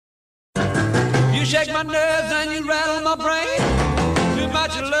You shake my nerves and you rattle my brain. Too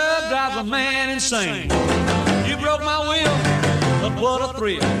much of love drives a man insane. You broke my will, but what a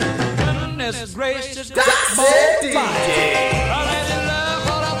thrill. Goodness gracious, great balls of fire. I let you love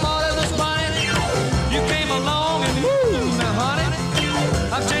what I thought it was funny. You came along and woo, now honey,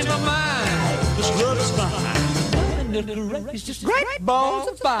 I've changed my mind. This love is fine. It's just great balls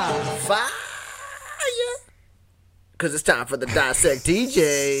of fire. Fire. Because it's time for the Dissect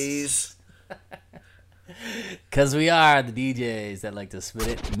DJs. Because we are the DJs that like to spit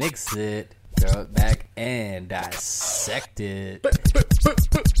it, mix it, throw it back, and dissect it.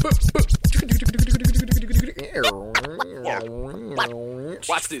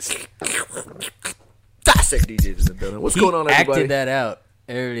 Watch this. Dissect DJs in the building. What's going on, everybody? Acted that out.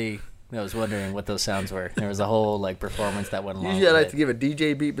 Everybody was wondering what those sounds were. There was a whole performance that went along. Usually I with like it. to give a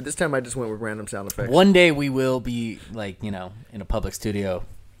DJ beat, but this time I just went with random sound effects. One day we will be in a public studio,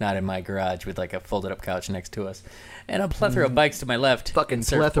 not in my garage, with a folded up couch next to us, and a plethora of bikes to my left. Fucking and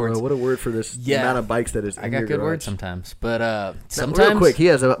plethora. surfboards. What a word for this amount of bikes that is in I got your good garage. words sometimes, but Now, sometimes. real quick, he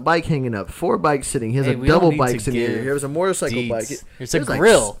has a bike hanging up, 4 bikes sitting. He has a we don't double need bike to sitting here. give Here's a motorcycle deeds. bike. There's a There's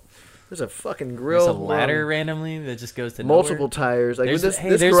grill. There's a fucking grill. There's a ladder randomly that just goes to multiple nowhere. tires. There's- This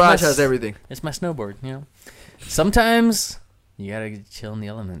there's garage my- has everything. It's my snowboard, Sometimes you gotta chill in the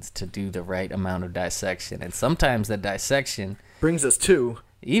elements to do the right amount of dissection, and sometimes that dissection Brings us to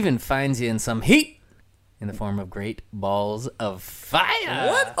even finds you in some heat in the form of great balls of fire.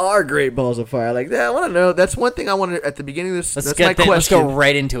 what are great balls of fire like that? I want to know. That's one thing I wanted at the beginning of this. Let's That's get my that. Let's question. go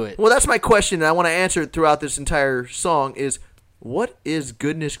right into it. Well, that's my question, and I want to answer it throughout this entire song. Is what is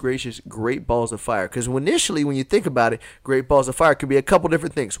goodness gracious great balls of fire? Because initially, when you think about it, great balls of fire could be a couple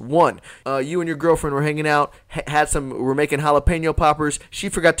different things. One, you and your girlfriend were hanging out, were making jalapeno poppers. She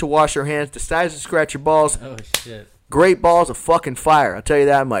forgot to wash her hands, decides to scratch your balls. Oh shit! Great balls of fucking fire. I'll tell you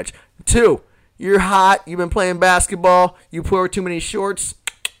that much. 2, you're hot. You've been playing basketball. You wore too many shorts.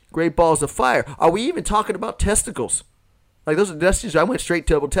 Great balls of fire. Are we even talking about testicles? That's just, I went straight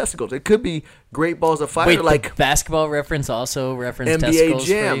to testicles. It could be great balls of fire. Wait, like the basketball reference also reference NBA testicles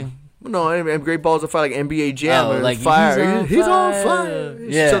for you? Jam. No, great balls of fire like NBA Jam. Oh, or like fire. he's on on fire.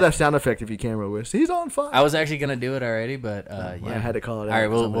 Yeah. So that sound effect if you can, Wiz. He's on fire. I was actually gonna do it already, but yeah, I had to call it out. All right,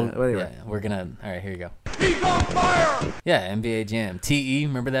 or something. But anyway. yeah, we're gonna. All right, here you go. He's on fire. Yeah, NBA Jam. TE,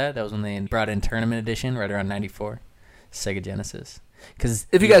 remember that? That was when they brought in Tournament Edition right around '94, Sega Genesis. Because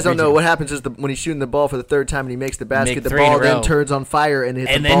If you guys don't know, what happens is when he's shooting the ball for the 3rd time and he makes the basket, Make the 3 in a ball then row. turns on fire and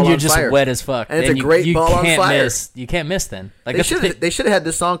hits and the then ball you're on just fire. wet as fuck. And it's then a great you ball on can't fire. You can't miss then. Like They should have had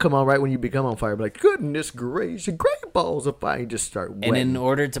this song come on right when you become on fire. Be like, goodness gracious, great balls of fire. You just start And wetting. in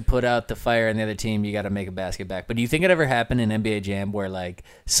order to put out the fire on the other team, you got to make a basket back. But do you think it ever happened in NBA Jam where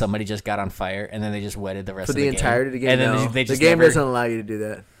somebody just got on fire and then they just wetted the rest for of the the entirety of the game. And then No. they The just game never, doesn't allow you to do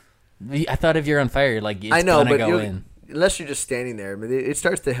that. I thought if you're on fire, it's I know, gonna but go in. unless you're just standing there, it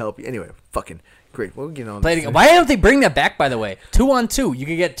starts to help you. Anyway, fucking great. We'll get on. this. Why don't they bring that back? By the way, 2-on-2, you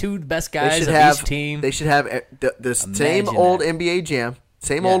could get 2 best They guys should of have. each team. They should have the same Imagine old that. NBA Jam,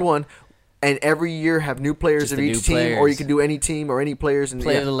 same Yeah. old one, and every year have new players Just of the each new team, or players. you can do any team or any players. And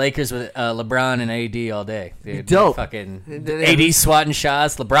Play the Lakers with LeBron and AD all day. Dude, Dope. Fucking And then- AD swatting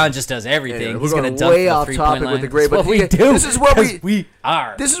shots. LeBron just does everything. Yeah, He's we're gonna going dunk way the off 3-point topic line. with the great, That's but what we do. this is where 'cause we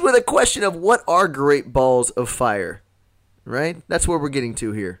are. This is where the question of what are great balls of fire, right? That's where we're getting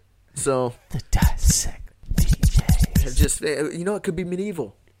to here. So The dissect DJ. it's just it could be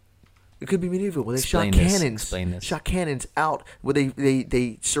medieval. It could be medieval where they Explain shot this. cannons. Explain this. Shot cannons out where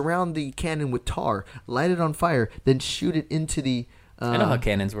they surround the cannon with tar, light it on fire, then shoot it into the. I know how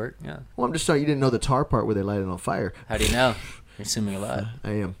cannons work. Yeah. Well, I'm just sorry you didn't know the tar part where they light it on fire. How do you know? You're assuming a lot.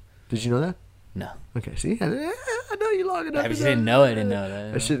 I am. Did you know that? No. Okay. See, I know you long enough. If to you didn't know, I didn't know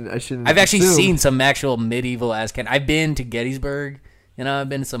that. I shouldn't. I've actually assume. seen some actual medieval ass cannon. I've been to Gettysburg. I've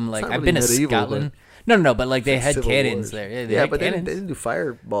been to some not I've really been to medieval, Scotland. No, but they It's had Civil cannons Wars. there. Yeah, they Yeah, had but they cannons. didn't do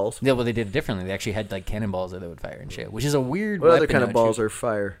fireballs. Yeah, well, they did it differently. They actually had cannonballs that they would fire and shit, which is a weird. What other weapon kind of to balls shoot. are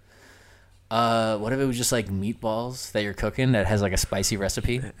fire? What if it was just meatballs that you're cooking that has a spicy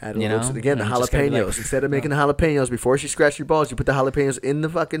recipe? Add a little, again, the And it's just gonna be jalapenos. Instead of making the jalapenos, before she scratched your balls, you put the jalapenos in the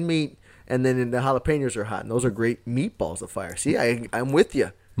fucking meat, and then the jalapenos are hot, and those are great meatballs of fire. See, I'm with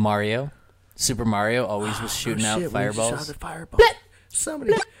you. Mario, Super Mario always was shooting out fireballs. The fireballs.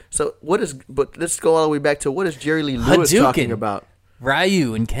 Somebody. So but let's go all the way back to what is Jerry Lee Lewis Hadouken. talking about?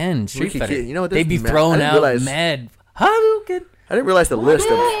 Ryu and Ken, Street Ricky Fighter. Kid, you know what, They'd be this is mad. throwing I didn't out realize- mad Hadouken. I didn't realize the list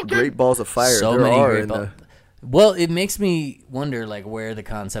of great balls of fire So there many are great in balls. the. Well, it makes me wonder where the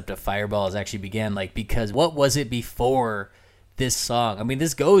concept of fireballs actually began. Because what was it before this song? I mean,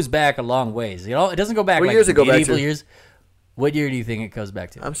 this goes back a long ways. It doesn't go back What years it go back medieval to? years. What year do you think it goes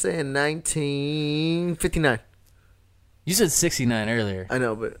back to? I'm saying 1959. You said 69 earlier. I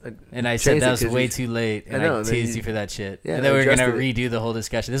know, but And I said changed that it was 'cause way you- too late, and I know, I then teased you- you for that shit. Yeah, and then we were going to adjusted redo the whole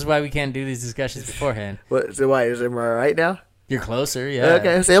discussion. This is why we can't do these discussions beforehand. What? So why is it right now? You're closer, yeah.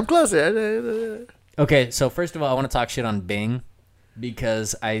 Okay, say I'm closer. Okay, so first of all, I want to talk shit on Bing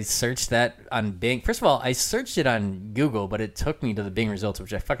because I searched that on Bing. First of all, I searched it on Google, but it took me to the Bing results,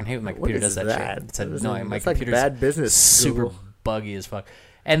 which I fucking hate when my computer does that shit. It's annoying. My It's like computer's bad business. super Google. buggy as fuck.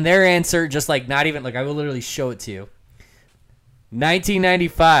 And their answer, just like not even, like I will literally show it to you.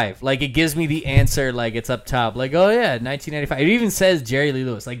 1995. Like it gives me the answer like it's up top. Like, oh yeah, 1995. It even says Jerry Lee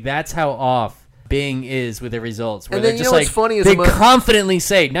Lewis. Like that's how off Bing is with the results. Where And they're then you just know like, what's funny is they I'm a- confidently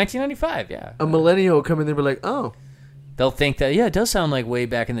say 1995, yeah. A millennial will come in there and be like, oh, They'll think that, yeah, it does sound like way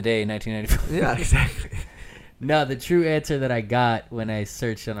back in the day, 1995. yeah, exactly. No, the true answer that I got when I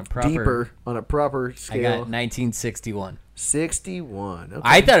searched on a proper... Deeper on a proper I scale. got 1961. 61. Okay.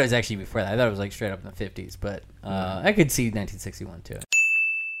 I thought it was actually before that. I thought it was like straight up in the 50s, but I could see 1961 too.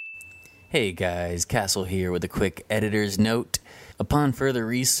 Hey guys, Castle here with a quick editor's note. Upon further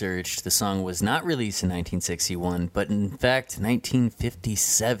research, the song was not released in 1961, but in fact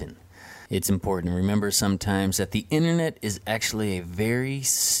 1957. It's important to remember sometimes that the internet is actually a very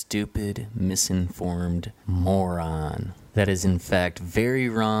stupid, misinformed moron that is in fact very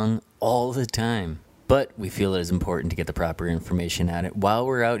wrong all the time. But we feel it is important to get the proper information at it while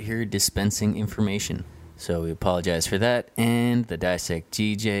we're out here dispensing information. So we apologize for that and the Dissect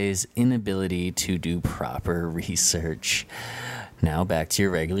GJ's inability to do proper research. Now back to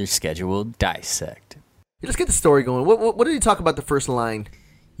your regular scheduled Dissect. Let's get the story going. What did he talk about the first line?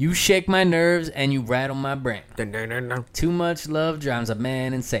 You shake my nerves and you rattle my brain. Dun, dun, dun, dun. Too much love drives a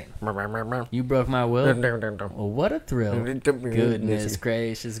man insane. You broke my will. Well, what a thrill. Goodness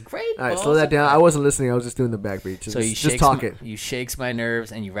gracious. Great. All right, balls slow that of down. fire. I wasn't listening. I was just doing the backbeat. So you just talking. you shakes my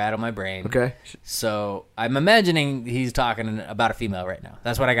nerves and you rattle my brain. Okay. So I'm imagining he's talking about a female right now.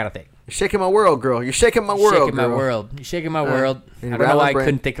 That's what I gotta think. You're shaking my world, girl. You're shaking my world, Shaking my girl. world. You're shaking my world. I and don't know rattle why my I brain.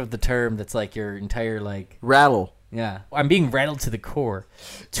 couldn't think of the term that's like your entire like. Rattle. Yeah, I'm being rattled to the core.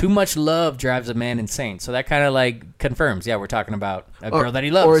 Too much love drives a man insane. So that kind of like confirms. Yeah, we're talking about a girl that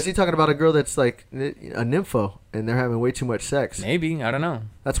he loves. Or is he talking about a girl that's like a nympho and they're having way too much sex? Maybe, I don't know.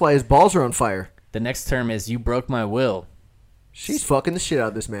 That's why his balls are on fire. The next term is you broke my will. She's fucking the shit out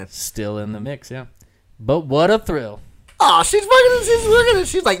of this man. Still in the mix, yeah. But what a thrill. Oh, she's looking at it.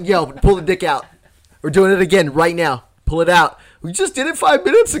 She's like, yo, pull the dick out. We're doing it again right now. Pull it out. We just did it 5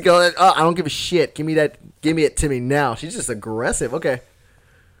 minutes ago. I don't give a shit. Give me that. Give me it to me now. She's just aggressive. Okay.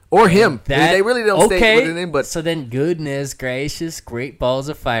 Or him. They really don't state what it is, but so then goodness gracious, great balls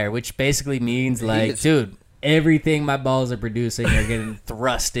of fire, which basically means like, is- dude, everything my balls are producing are getting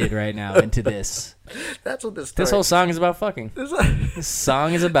thrusted right now into this. that's what this. This whole song is about fucking. This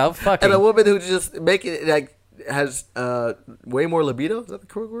song is about fucking. and a woman who just make it like has way more libido. Is that the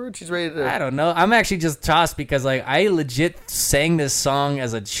correct word? She's ready to. I don't know. I'm actually just tossed because like I legit sang this song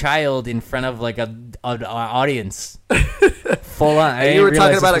as a child in front of like an audience. Full on. And you were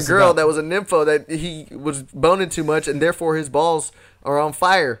talking about a girl that was a nympho that he was boning too much, and therefore his balls are on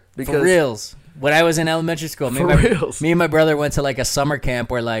fire. Because for reals. When I was in elementary school, For reals. me and my brother went to like a summer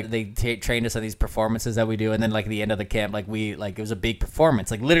camp where like they trained us on these performances that we do, and then like at the end of the camp, like it was a big performance,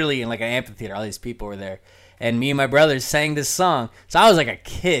 like literally in like an amphitheater. All these people were there, and me and my brother sang this song. So I was like a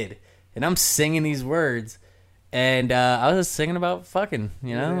kid, and I'm singing these words, and I was just singing about fucking,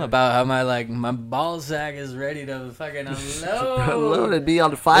 about how my ball sack is ready to fucking unload. Unload and be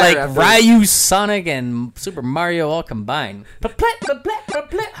on fire. Like after- Ryu, Sonic, and Super Mario all combined.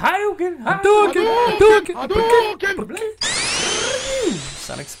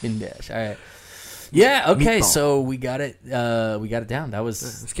 Sonic Spin Dash. All right. Yeah. Okay. Meatball. So we got it. We got it down. That was.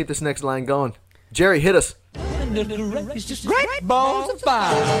 Let's keep this next line going. Jerry, hit us. It's just great balls of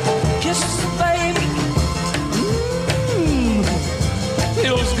fire. Kisses, baby.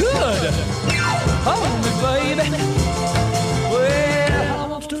 Feels good. Hold me, baby. Well, I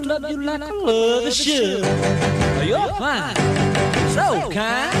want to love you like I love a should. You're fine, so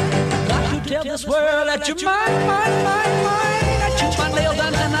kind. Got to tell this world that you're mine. I chew my nails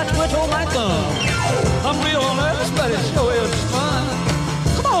down and I twiddle my thumb. I'm real nervous, but it sure is fun.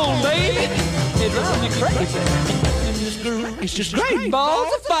 Come on, baby. It drives me crazy. It's just great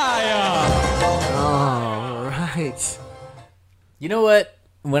balls of fire. All right. You know what?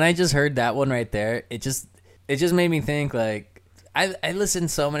 When I just heard that one right there, it just made me think like I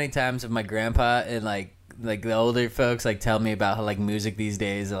listened so many times with my grandpa and like the older folks like tell me about how like music these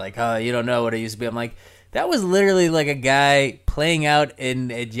days are like, oh, you don't know what it used to be. I'm like, that was literally like a guy playing out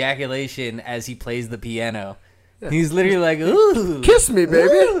an ejaculation as he plays the piano. He's literally like, ooh, Kiss me, baby.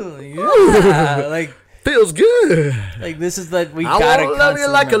 ooh, yeah. Like, Feels good. like this is like we I gotta wanna love you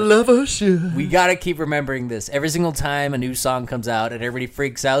constantly like a remember. lover should. We gotta keep remembering this every single time a new song comes out and everybody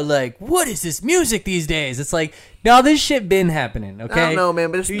freaks out. Like, what is this music these days? It's like, no, this shit been happening. Okay, I don't know, man,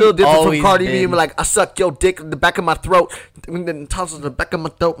 but it's We still different from always Cardi B. been- And like, I suck your dick in the back of my throat, and then tosses the back of my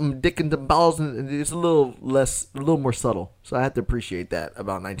throat, and dick in the balls, and it's a little more subtle. So I have to appreciate that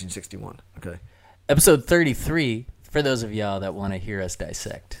about 1961. Okay. Episode 33. For those of y'all that want to hear us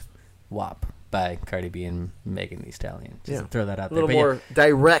dissect WAP by Cardi B and Megan Thee Stallion. Just to throw that out A there. little But more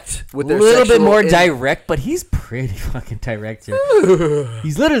direct with a their little bit sexual more in- direct, but he's pretty fucking direct here.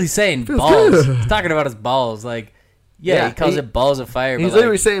 He's literally saying balls. good. He's talking about his balls. Like, yeah, he calls it balls of fire. He's but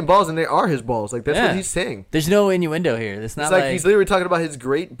literally like, saying balls, and they are his balls. Like that's yeah. what he's saying. There's no innuendo here. It's not It's like like he's literally talking about his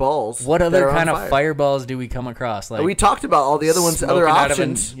great balls. what that other are on kind of fire. fireballs do we come across? Like We talked about all the other ones, other smoking out of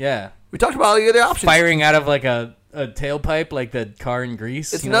options. yeah. We talked about all the other options. Firing out of like a tailpipe, like the car in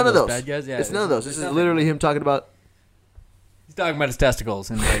Grease. It's you know, none of those. Bad guys? Yeah, it's none of those. This is nothing. literally him talking about. He's talking about his testicles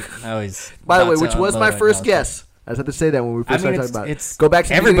and like how he's. By the way, about to which was my unload first it. guess. I just had to say that when we I first mean, started it's, talking about it's it. Go back to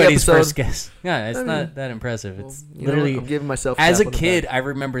the beginning of the everybody's episode. first guess. Yeah, it's I mean, not that impressive. It's You know, literally. I'm giving myself. As a tap on the kid, back. I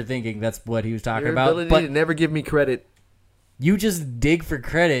remember thinking that's what he was talking Your about. ability But to never give me credit. you just dig for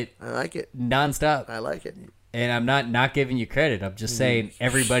credit I like it. nonstop, I like it. and I'm not giving you credit. I'm just saying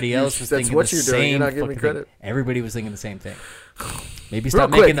everybody else was That's thinking what the you're doing. You're same. not giving me fucking thing. credit. Everybody was thinking the same thing. Maybe Real stop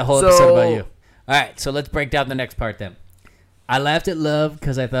quick, making the whole so- episode about you. All right, so let's break down the next part then. I laughed at love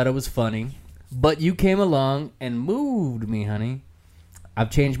because I thought it was funny, but you came along and moved me, honey. I've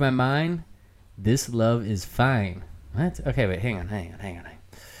changed my mind. This love is fine. What? Okay, wait, hang on.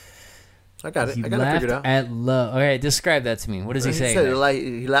 I got it. He I got it laughed figured out. at love. All right, describe that to me. What is he saying? said, there? like,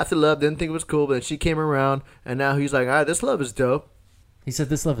 he laughed at love, didn't think it was cool, but then she came around, and now he's like, all right, this love is dope. He said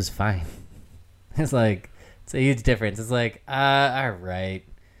this love is fine. It's like it's a huge difference. It's like, all right.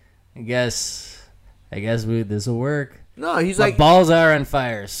 I guess this will work. No, he's My like, balls are on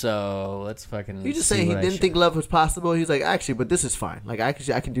fire, so let's fucking. he's just see saying he what I didn't should- think love was possible. He's like, actually, but this is fine. Like, I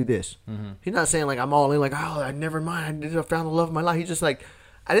can do this. Mm-hmm. He's not saying, like, I'm all in, like, oh, I never mind. I found the love of my life. He's just like,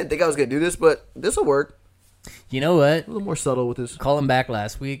 I didn't think I was going to do this, but this will work. You know what? A little more subtle with this. Calling back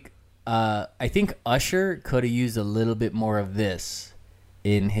last week, I think Usher could have used a little bit more of this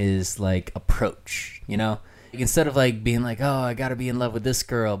in his like approach. You know, like, instead of like being like, oh, I gotta be in love with this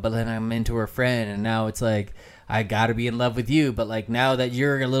girl, but then I'm into her friend, and now it's like I gotta be in love with you, but like now that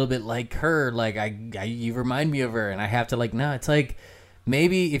you're a little bit like her, like I you remind me of her, and I have to like no, it's like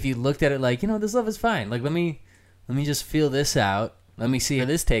maybe if you looked at it like, you know, this love is fine. Like let me just feel this out. Let me see where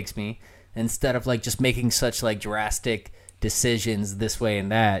this takes me. Instead of like just making such like drastic decisions this way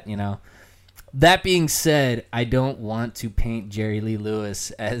and that, you know. That being said, I don't want to paint Jerry Lee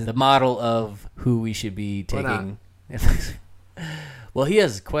Lewis as the model of who we should be Why taking. Well, he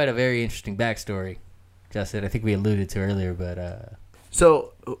has quite a very interesting backstory, Justin. I think we alluded to earlier, but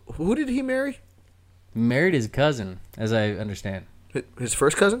So, who did he marry? married his cousin, as I understand. His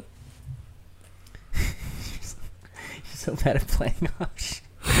first cousin? He's so bad at playing off.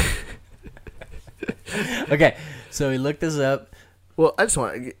 Okay, so he looked this up. Well, I just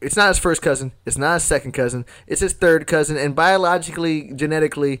want it's not his first cousin. It's not his second cousin. It's his third cousin. And biologically,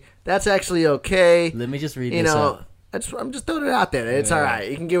 genetically, that's actually okay. Let me just read You this know, up. I'm just throwing it out there. It's Yeah. all right.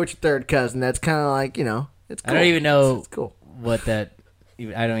 You can get with your third cousin. That's kind of like, you know, it's cool. I don't even know It's cool. what that.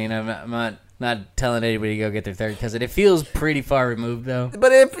 I don't mean. I'm not telling anybody to go get their third cousin. It feels pretty far removed, though.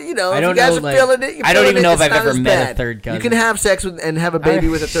 But if, you know, I if don't you guys know, are like- feeling it, you're I don't feeling even it, know if it's I've not ever as met a bad. third cousin. You can have sex with and have a baby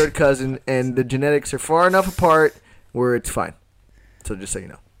with a third cousin, and the genetics are far enough apart where it's fine. So just so you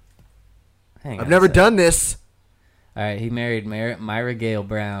know. Hang I've on never a sec. done this. All right, he married Myra Gale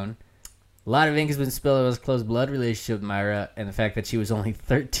Brown. A lot of ink has been spilled about his close blood relationship with Myra and the fact that she was only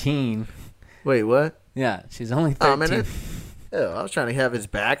 13. Wait, what? Yeah, she's only 13. Oh, man. I was trying to have his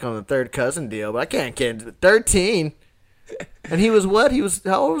back on the third cousin deal, but I can't get 13. And he was what?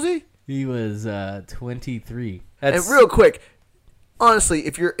 How old was he? He was 23. And That's real quick, honestly,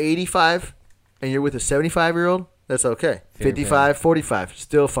 if you're 85 and you're with a 75-year-old, that's okay. Fair 55, 45,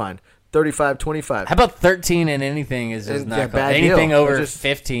 still fine. 35, 25. How about 13 and anything is just And, not yeah, cool. bad Anything deal. over Just-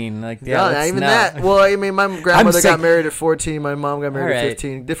 15. Like, yeah, No, not let's even not. that. Well, I mean, my grandmother sick. got married at 14. My mom got married All at right.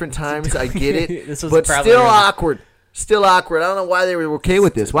 15. Different times. I get it. This was but probably still early. awkward. Still awkward. I don't know why they were okay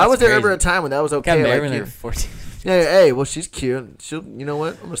with this. Why That's was there crazy. ever a time when that was Got okay? married Like, when they you- were 14. yeah, hey, well, she's cute. She'll, you know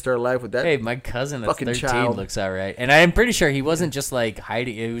what? I'm going to start a life with that. Hey, my cousin that's Fucking 13 child. looks all right. And I'm pretty sure he wasn't just like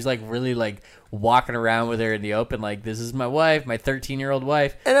hiding. He was like really like walking around with her in the open like, this is my wife, my 13-year-old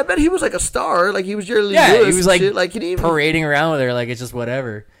wife. And I bet he was like a star. Like, he was Jerry Lee Yeah, Lewis he was and like, shit. Like, he didn't even... parading around with her like it's just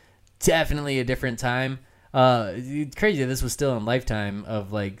whatever. Definitely a different time. It's crazy that this was still in lifetime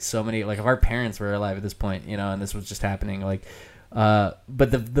of like so many, like if our parents were alive at this point, you know, and this was just happening, like,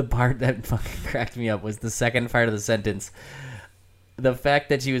 but the part that fucking cracked me up was the second part of the sentence. The fact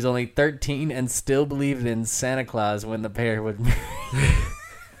that she was only 13 and still believed in Santa Claus when the pair would marry.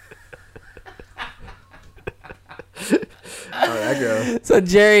 Oh, that girl. So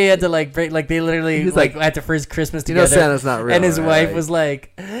Jerry had to like break, like they literally He's like like, at the first Christmas You know together. Santa's not real. And his wife right? was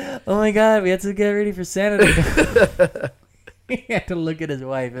like, "Oh my God, we have to get ready for Santa." He had to look at his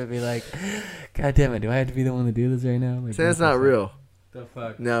wife and be like, "God damn it, do I have to be the one to do this right now?" Like, Santa's what the not fuck? real. The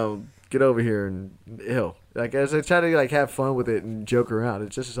fuck? No, get over here and ill. Like as I try to like have fun with it and joke around,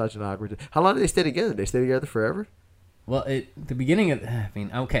 it's just such an awkward. How long did they stay together? Did they stay together forever? Well, the beginning of, I mean,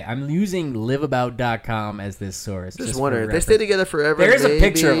 okay, I'm using liveabout.com as this source. Just for wondering. If they reference. stay together forever. There's a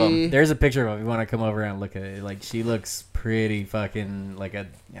picture of maybe- them. There's a picture of him. If you want to come over and look at it, like she looks pretty fucking like a,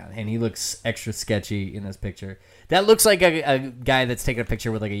 yeah, and he looks extra sketchy in this picture. That looks like a guy that's taking a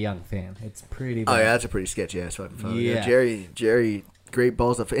picture with like a young fan. It's pretty. Oh bad. yeah, that's a pretty sketchy ass fucking photo. Yeah. Jerry, great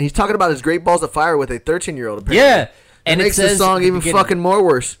balls of. And he's talking about his great balls of fire with a 13-year-old. Apparently. Yeah. And And makes it the says song at the even beginning, fucking more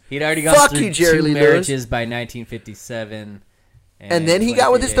worse. He'd already gone Fuck through you, Jerry two Lee Lewis. marriages by 1957. And then he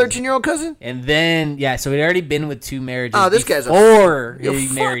got with his 23 days. 13-year-old cousin. And then, yeah, so he'd already been with two marriages. Oh, this guy's a before Yo, he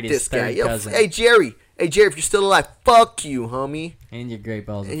fuck married his this guy. third Yo, cousin. hey Jerry, if you're still alive, fuck you, homie. And your great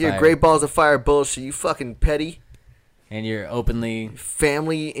balls of And fire. your great balls of fire bullshit. You fucking petty, And you're openly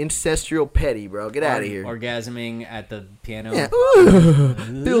family ancestral petty, bro. Get out of here. orgasming at the piano. Yeah. Ooh,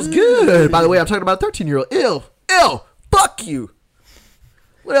 feels good. By the way, I'm talking about a 13-year-old. Ill. Fuck you.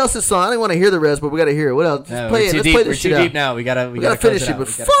 What else is song? I didn't want to hear the rest, but we got to hear it. What else? No, Play we're it. too Let's deep. play We're this too shit deep out. now. We gotta We gotta close finish it, out. but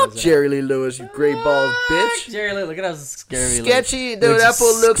We gotta fuck close it out. Jerry Lee Lewis, you great balls bitch. Jerry Lee, look at how scary. he looks. Sketchy, dude. Looks That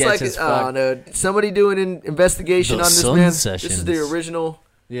fool looks sketch like as oh fuck. no, somebody doing an investigation Those on this sun man. sessions. This is the original.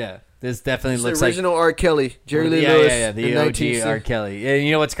 Yeah, this definitely This is looks the like original R. Kelly, Jerry Lee yeah, Lewis. yeah, the in OG 1960. R. Kelly. And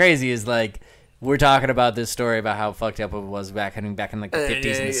you know what's crazy is like we're talking about this story about how fucked up it was back in like the 50s and the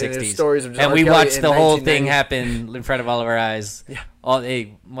and 60s. there's stories of And R. we Kelly watched in the whole thing 1990. happen in front of all of our eyes. Yeah.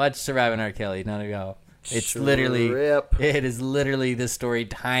 Hey, watch Surviving R. Kelly. None of y'all. It's Strip. it is literally this story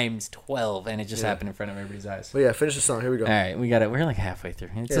times 12, and it just happened in front of everybody's eyes. But yeah, finish the song. Here we go. All right, we got it. We're like halfway through.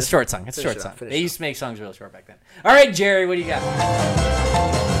 It's Yeah, a short song. It's a finish short it song. off, finish They it used to make songs real short back then. All right, Jerry, what do you got?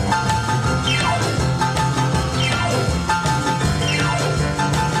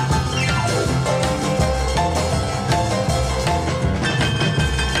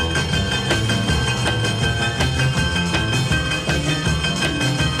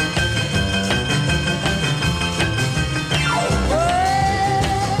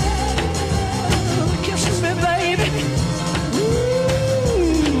 Kiss me, baby.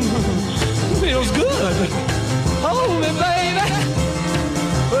 Feels good. Hold me, baby.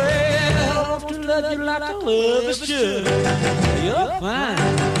 Well, to love you like I love is should. You're fine,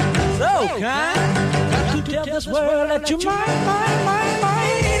 so kind. Got to tell this world that you're mine.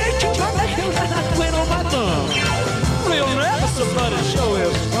 That you're mine. Like you not quit on my thumb. Real never somebody show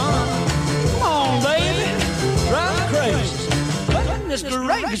is fun. Come on, baby. Drive me crazy. Goodness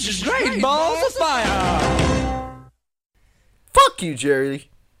gracious, great balls of fire. Fuck you, Jerry.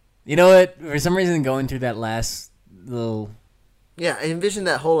 You know what? For some reason, going through that last little... Yeah, I envisioned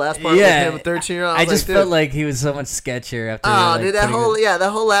that whole last part Yeah, with him, 13-year-old. I just dude. felt like he was so much sketchier after. Oh, like, dude, that putting whole it- that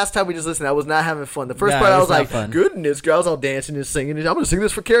whole last time we just listened, I was not having fun. The first No, part, it I was was not like, fun. goodness, girls all dancing and singing. I'm gonna sing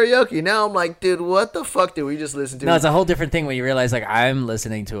this for karaoke. Now I'm like, dude, what the fuck did we just listen to? No, it's a whole different thing when you realize like I'm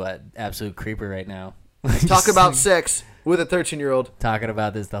listening to an absolute creeper right now. Talk about sex with a 13-year-old talking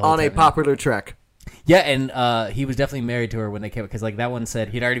about this the whole on a time. popular track. Yeah, and he was definitely married to her when they came because like that one said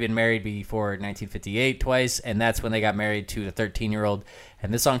he'd already been married before 1958 twice, and that's when they got married to the 13-year-old.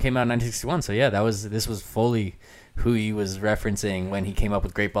 And this song came out in 1961, so yeah, this was fully who he was referencing when he came up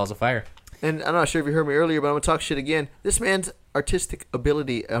with Great Balls of Fire. And I'm not sure if you heard me earlier, but I'm gonna talk shit again. This man's artistic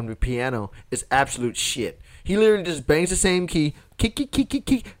ability on the piano is absolute shit. He literally just bangs the same key,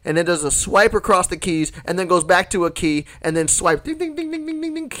 key, and then does a swipe across the keys, and then goes back to a key, and then swipe, ding, ding, ding, ding, ding,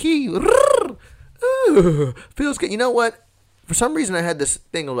 ding, ding, key. Ooh, feels good. You know what? For some reason, I had this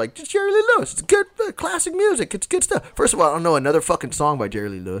thing of like, just Jerry Lee Lewis. It's good classic music. It's good stuff. First of all, I don't know another fucking song by Jerry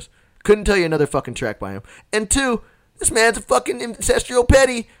Lee Lewis. Couldn't tell you another fucking track by him. And two, this man's a fucking ancestral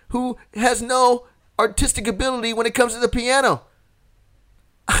petty who has no artistic ability when it comes to the piano.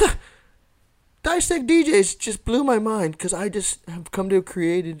 Dissect DJs just blew my mind because I just have come to have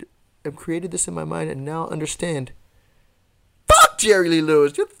created this in my mind and now understand. Fuck Jerry Lee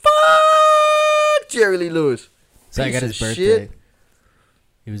Lewis, dude. Fuck Jerry Lee Lewis. So I Piece got of his birthday. shit.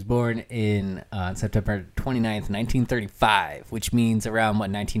 He was born in September 29th, 1935, which means around,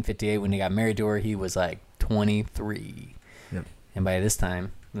 1958 when he got married to her, he was like 23. Yep. And by this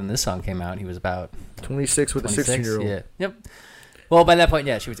time, when this song came out, he was about 26 with a 26. 16-year-old. Yeah. Yep. Well, by that point,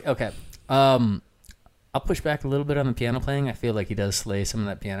 yeah, she was okay. I'll push back a little bit on the piano playing. I feel like he does slay some of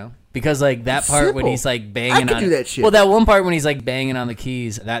that piano because, like, that part when Simple. he's like banging I could on do that shit. Well, that one part when he's like banging on the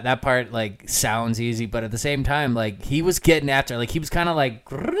keys, that part like sounds easy, but at the same time, like he was getting after, like he was kind of like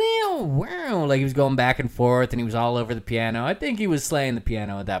he was going back and forth, and he was all over the piano. I think he was slaying the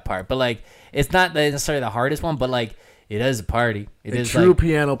piano at that part, but like it's not necessarily the hardest one, but like it is a party. It A is true like,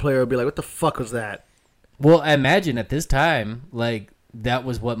 piano player would be like, what the fuck was that? well, I imagine at this time, like. That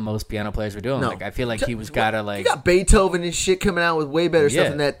was what most piano players were doing. No. Like I feel like he was gotta like. You got Beethoven and shit coming out with way better Yeah. stuff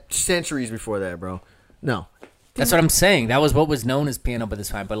than that centuries before that, bro. No. That's what I'm saying. That was what was known as piano by this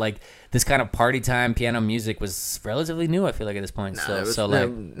time. But like this kind of party time piano music was relatively new. I feel like at this point.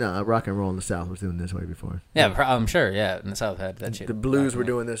 No, rock and roll in the South was doing this way before. Yeah, I'm sure. Yeah, in the South had that shit. The blues were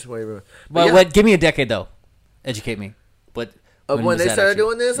doing this way before. Well, yeah, what? Give me a decade though. Educate me. What? when was they that started actually?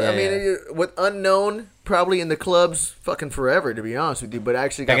 doing this, Yeah, I mean, yeah. with Unknown probably in the clubs fucking forever, to be honest with you, but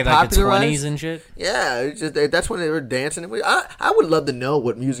actually Back got in like the popularized. 20s and shit. Yeah, it's just, that's when they were dancing. I would love to know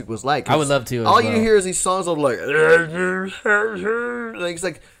what music was like. I would love to as All well. you hear is these songs of like it's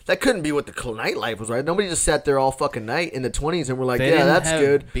like that couldn't be what the nightlife was, right? Nobody just sat there all fucking night in the 20s and were like, They yeah, didn't that's have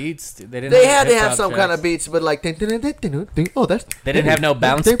good. Beats. They didn't. They had to have hip-hop some kind tracks. of beats, but like, oh, that's. They didn't have no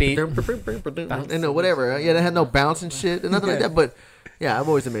bounce beat. And whatever. Yeah, they had no bounce and shit and nothing like that. But yeah, I'm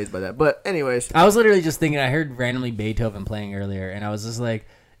always amazed by that. But anyways, I was literally just thinking. I heard randomly Beethoven playing earlier, and I was just like,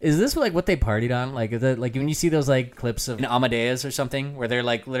 "Is this like what they partied on? Like, is that like when you see those like clips of Amadeus or something, where they're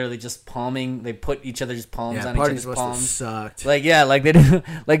like literally just palming? They put each other's palms yeah, on each parties other's must have palms. sucked. Like, yeah, like they didn't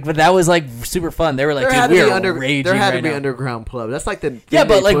like, but that was like super fun. They were like, There had dude, to we be are raging there had right to be now. underground club. That's like the Yeah, thing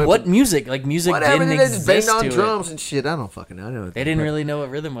but they like put- what music? Like music whatever. didn't They just banged exist on to it. drums and shit. I don't fucking know. I don't They didn't really know what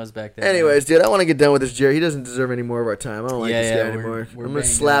rhythm was back then. Anyways, dude, I want to get done with this Jerry. He doesn't deserve any more of our time. I don't like Yeah, this yeah, guy we're anymore. I'm gonna banged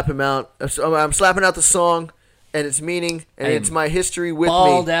slap up. him out. I'm slapping out the song and its meaning and I it's am my history with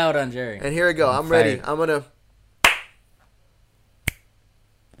balled me. out on Jerry. And here we go. I'm Fire. ready. I'm gonna.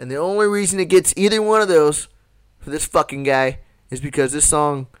 And the only reason it gets either one of those for this fucking guy is because this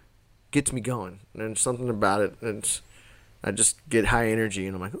song gets me going. And there's something about it. I just get high energy,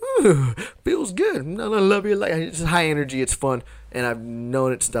 and I'm like, ooh, feels good. I love you. Like it's high energy. It's fun, and I've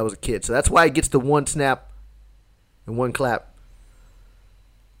known it since I was a kid. So that's why it gets the one snap and one clap.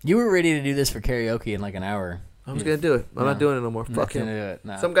 You were ready to do this for karaoke in like an hour. I was gonna do it. I'm not No. doing it no more. Not Fuck him. gonna do it,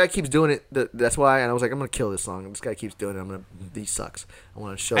 no. Some guy keeps doing it. That's why. And I was like, I'm gonna kill this song. This guy keeps doing it. He sucks. I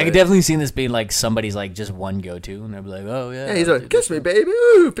want to show. I it. could definitely see this being like somebody's like just one go to, and they'll be like, "Oh yeah." Yeah, he's I'll like, do kiss this me, one." baby.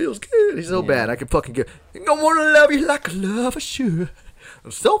 Ooh, feels good. He's so Yeah. bad. I can fucking get. I wanna love you like a lover should.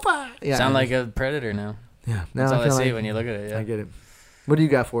 I'm so fine. Yeah, Sound like a predator now. yeah. Now That's all I feel see like- when you look at it. Yeah. I get it. What do you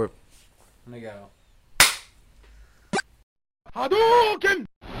got for it? Let me go. Hadouken!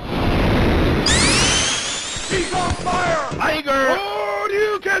 He's on fire! Tiger!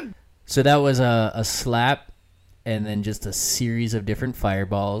 Hadouken! So that was a slap, and then just a series of different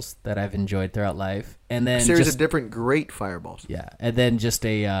fireballs that I've enjoyed throughout life, and then A series just of different great fireballs. yeah, and then just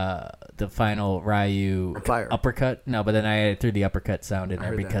the final Ryu Fire. uppercut. No, but then I threw the uppercut sound in there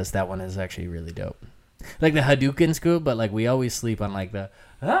heard that. because that one is actually really dope. Like the Hadouken's cool, but like we always sleep on like the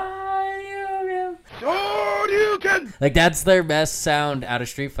Hadouken. Hadouken! Like that's their best sound out of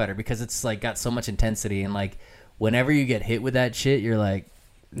Street Fighter because it's like got so much intensity, and like whenever you get hit with that shit, you're like,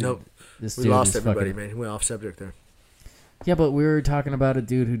 Nope. this We dude lost is everybody, fucking... man. We went off subject there. Yeah, but we were talking about a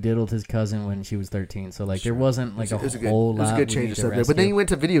dude who diddled his cousin when she was 13, so like there wasn't like It was a good, whole it was lot. a good we change need of to subject. But then rescue. you went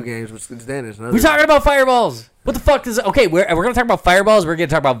to video games, which then is another. We're talking about fireballs. What the fuck is... Okay, we're going to talk about fireballs. We're going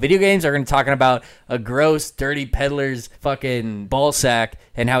to talk about video games. We're going to talk about a gross, dirty peddler's fucking ball sack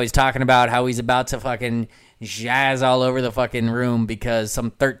and how he's talking about how he's about to fucking jazz all over the fucking room because some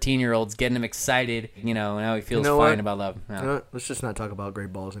 13-year-old's getting him excited, you know, and how he feels You know fine what? about love. No. You know what? Let's just not talk about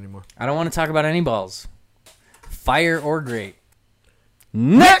great balls anymore. I don't want to talk about any balls. Fire or great.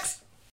 Next!